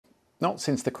Not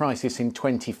since the crisis in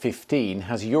 2015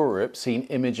 has Europe seen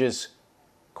images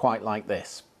quite like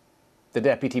this. The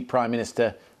Deputy Prime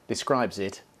Minister describes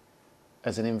it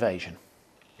as an invasion.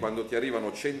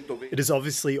 It is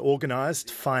obviously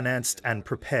organised, financed and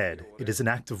prepared. It is an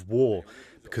act of war,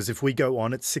 because if we go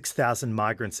on at 6,000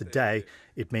 migrants a day,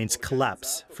 it means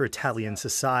collapse for Italian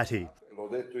society.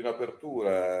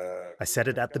 I said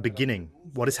it at the beginning.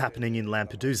 What is happening in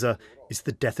Lampedusa is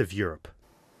the death of Europe.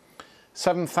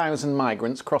 7,000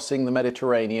 migrants crossing the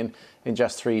Mediterranean in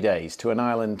just 3 days to an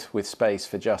island with space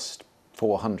for just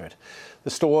 400. The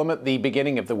storm at the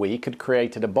beginning of the week had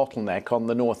created a bottleneck on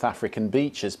the North African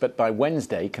beaches, but by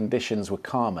Wednesday conditions were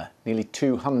calmer. Nearly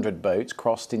 200 boats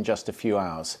crossed in just a few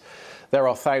hours. There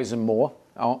are thousands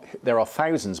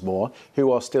more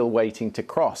who are still waiting to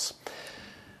cross.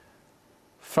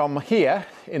 From here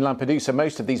in Lampedusa,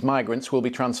 most of these migrants will be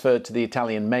transferred to the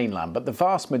Italian mainland, but the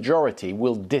vast majority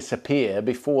will disappear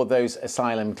before those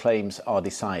asylum claims are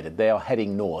decided. They are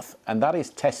heading north, and that is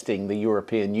testing the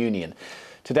European Union.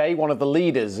 Today, one of the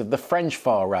leaders of the French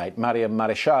far right, Mariam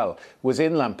Maréchal, was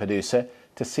in Lampedusa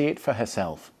to see it for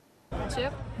herself.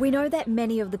 We know that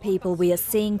many of the people we are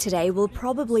seeing today will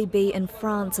probably be in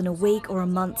France in a week or a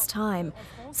month's time.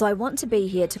 So I want to be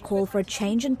here to call for a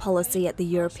change in policy at the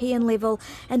European level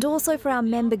and also for our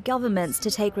member governments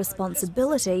to take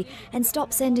responsibility and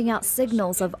stop sending out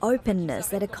signals of openness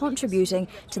that are contributing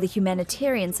to the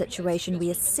humanitarian situation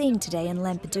we are seeing today in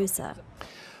Lampedusa.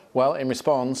 Well, in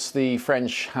response, the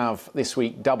French have this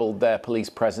week doubled their police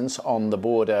presence on the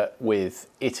border with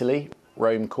Italy.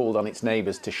 Rome called on its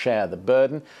neighbours to share the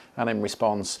burden, and in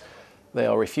response, they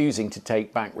are refusing to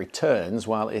take back returns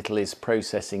while Italy's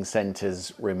processing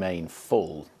centres remain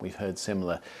full. We've heard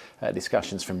similar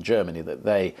discussions from Germany that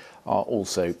they are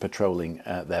also patrolling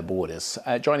their borders.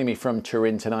 Joining me from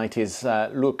Turin tonight is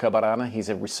Luca Barana. He's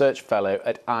a research fellow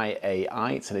at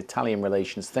IAI. It's an Italian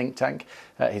relations think tank.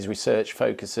 His research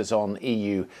focuses on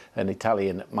EU and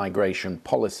Italian migration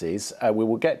policies. We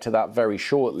will get to that very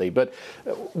shortly. But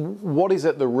what is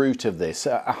at the root of this?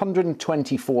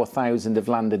 124,000 have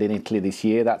landed in Italy this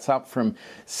year. That's up from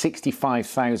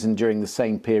 65,000 during the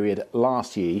same period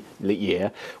last year.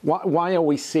 Why are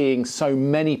we seeing so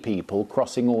many people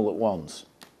crossing all at once?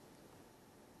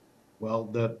 Well,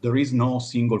 there is no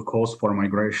single cause for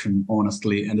migration,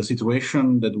 honestly, and the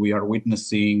situation that we are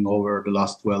witnessing over the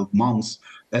last 12 months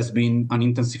has been an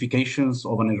intensification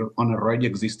of an already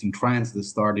existing trends that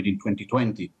started in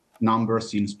 2020.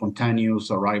 Numbers in spontaneous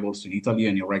arrivals in Italy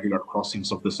and irregular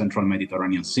crossings of the central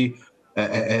Mediterranean Sea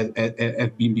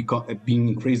have been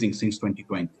increasing since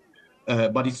 2020.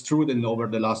 But it's true that over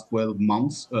the last 12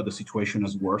 months, the situation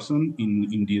has worsened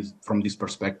from this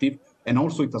perspective. And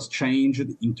also it has changed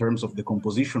in terms of the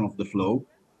composition of the flow.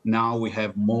 Now we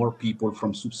have more people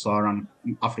from sub-Saharan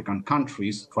African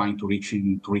countries trying to reach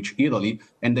Italy,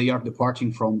 and they are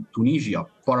departing from Tunisia.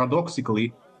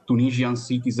 Paradoxically, Tunisian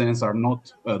citizens are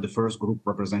not the first group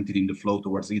represented in the flow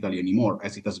towards Italy anymore,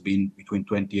 as it has been between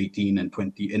 2018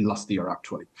 and last year,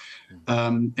 actually.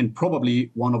 And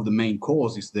probably one of the main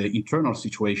causes is the internal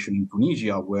situation in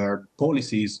Tunisia, where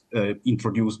policies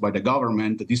introduced by the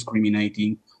government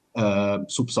discriminating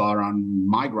sub-Saharan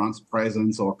migrants'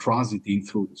 presence or transiting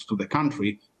through to the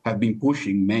country have been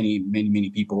pushing many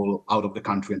people out of the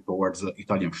country and towards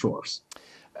Italian shores.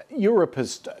 Europe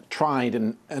has tried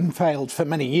and failed for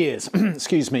many years,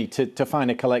 excuse me, to find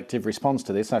a collective response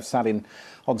to this. I've sat in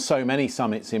on so many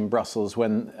summits in Brussels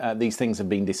when these things have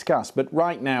been discussed. But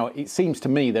right now, it seems to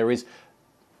me there is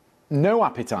no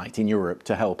appetite in Europe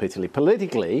to help Italy.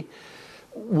 Politically,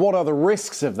 what are the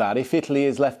risks of that if Italy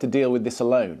is left to deal with this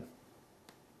alone?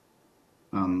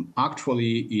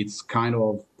 Actually, it's kind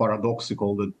of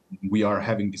paradoxical that we are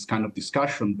having this kind of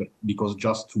discussion, but because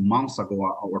just 2 months ago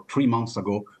or 3 months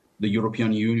ago, the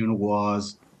European Union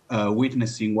was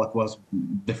witnessing what was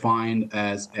defined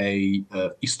as a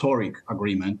historic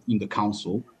agreement in the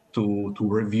Council to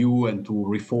review and to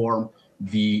reform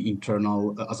the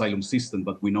internal asylum system,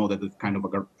 but we know that the kind of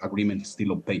agreement is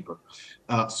still on paper.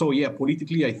 So yeah,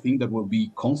 politically, I think there will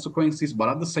be consequences, but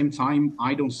at the same time,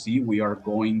 I don't see we are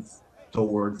going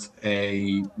towards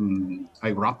a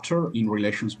rupture in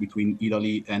relations between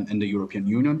Italy and the European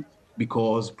Union,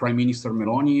 because Prime Minister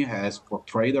Meloni has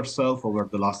portrayed herself over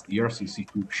the last year since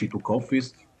she took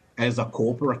office as a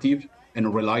cooperative and a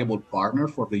reliable partner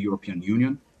for the European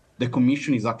Union. The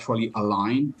Commission is actually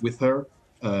aligned with her.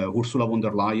 Ursula von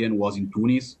der Leyen was in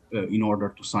Tunis in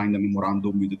order to sign the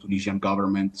memorandum with the Tunisian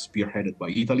government spearheaded by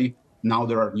Italy. Now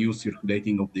there are news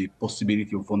circulating of the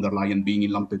possibility of von der Leyen being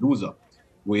in Lampedusa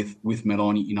with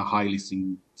Meloni in a highly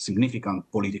significant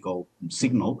political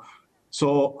signal.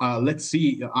 So let's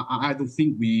see. I don't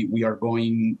think we are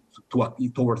going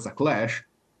towards a clash.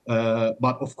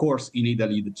 But of course, in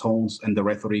Italy, the tones and the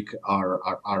rhetoric are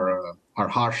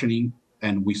harshening.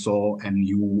 And we saw, and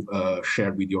you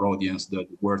shared with your audience, the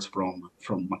words from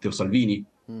Matteo Salvini,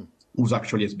 who's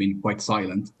actually has been quite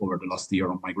silent over the last year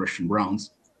on migration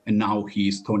grounds, and now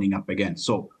he's toning up again.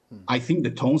 So I think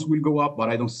the tones will go up, but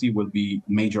I don't see will be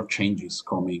major changes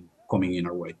coming in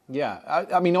our way. Yeah,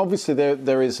 I mean, obviously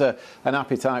there is an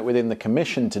appetite within the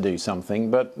Commission to do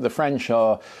something, but the French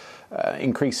are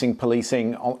increasing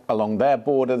policing along their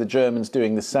border. The Germans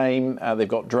doing the same. They've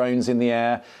got drones in the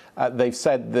air. They've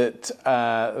said that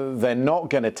they're not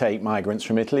going to take migrants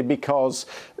from Italy because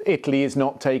Italy is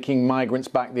not taking migrants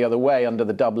back the other way under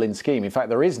the Dublin scheme. In fact,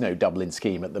 there is no Dublin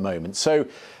scheme at the moment. So,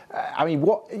 I mean,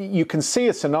 what you can see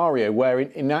a scenario where,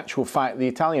 in actual fact, the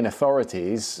Italian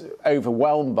authorities,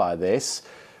 overwhelmed by this,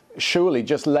 surely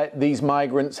just let these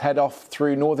migrants head off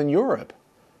through Northern Europe.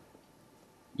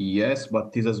 Yes,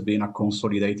 but this has been a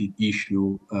consolidated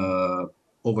issue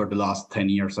over the last 10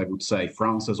 years, I would say.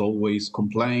 France has always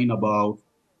complained about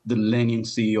the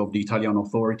leniency of the Italian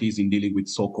authorities in dealing with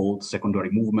so-called secondary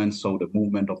movements, so the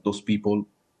movement of those people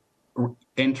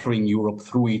entering Europe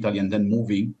through Italy and then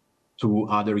moving to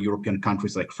other European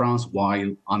countries like France,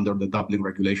 while under the Dublin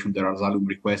regulation, their asylum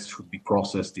requests should be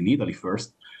processed in Italy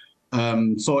first.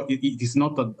 So it is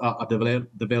not a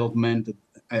development,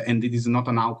 and it is not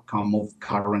an outcome of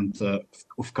current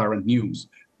news.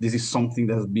 This is something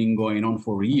that has been going on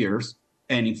for years,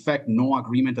 and in fact, no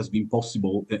agreement has been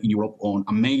possible in Europe on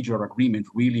a major agreement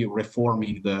really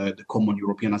reforming the common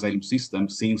European asylum system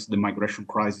since the migration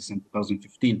crisis in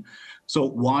 2015. So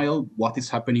while what is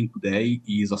happening today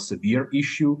is a severe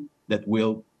issue that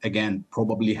will, again,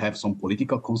 probably have some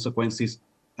political consequences,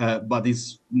 but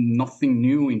it's nothing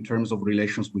new in terms of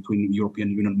relations between European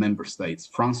Union member states.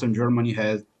 France and Germany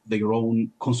have their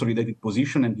own consolidated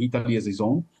position, and Italy has its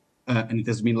own. And it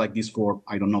has been like this for,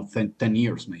 I don't know, 10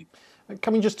 years maybe.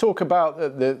 Can we just talk about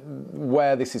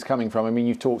where this is coming from? I mean,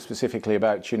 you've talked specifically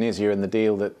about Tunisia and the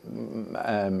deal that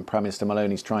Prime Minister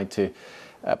Maloney's tried to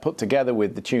put together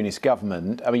with the Tunis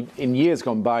government. I mean, in years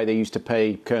gone by, they used to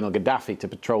pay Colonel Gaddafi to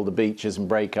patrol the beaches and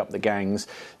break up the gangs.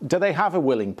 Do they have a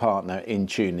willing partner in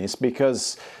Tunis?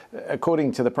 Because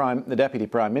according to the Deputy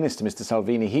Prime Minister, Mr.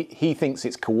 Salvini, he thinks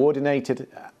it's coordinated,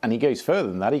 and he goes further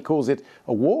than that. He calls it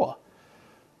a war.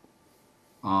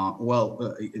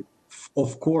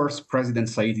 Of course, President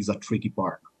Said is a tricky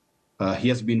partner. He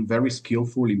has been very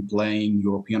skillful in playing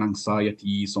European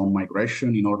anxieties on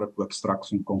migration in order to extract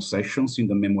some concessions in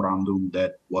the memorandum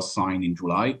that was signed in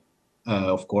July.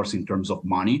 Of course, in terms of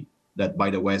money, that,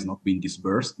 by the way, has not been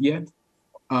disbursed yet.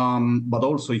 But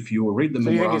also, if you read the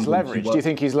memorandum... So you think it's leverage? Do you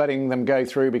think he's letting them go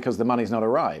through because the money's not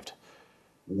arrived?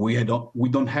 We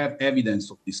don't have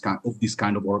evidence of this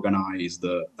kind of organized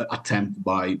attempt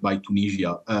by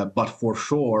Tunisia, but for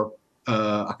sure,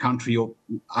 a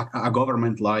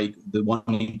government like the one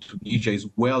in Tunisia is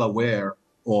well aware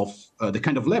of the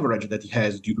kind of leverage that it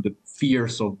has due to the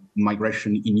fears of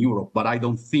migration in Europe. But I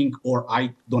don't think, or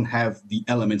I don't have the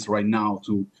elements right now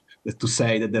to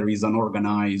say that there is an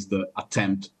organized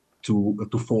attempt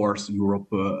to force Europe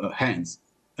hands.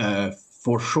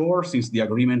 For sure, since the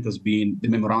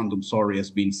memorandum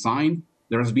has been signed,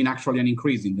 there has been actually an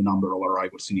increase in the number of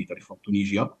arrivals in Italy from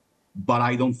Tunisia. But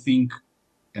I don't think,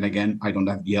 and again, I don't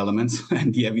have the elements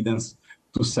and the evidence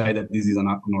to say that this is an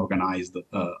organized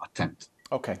attempt.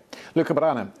 Okay. Luca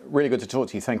Brana, really good to talk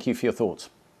to you. Thank you for your thoughts.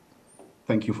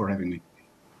 Thank you for having me.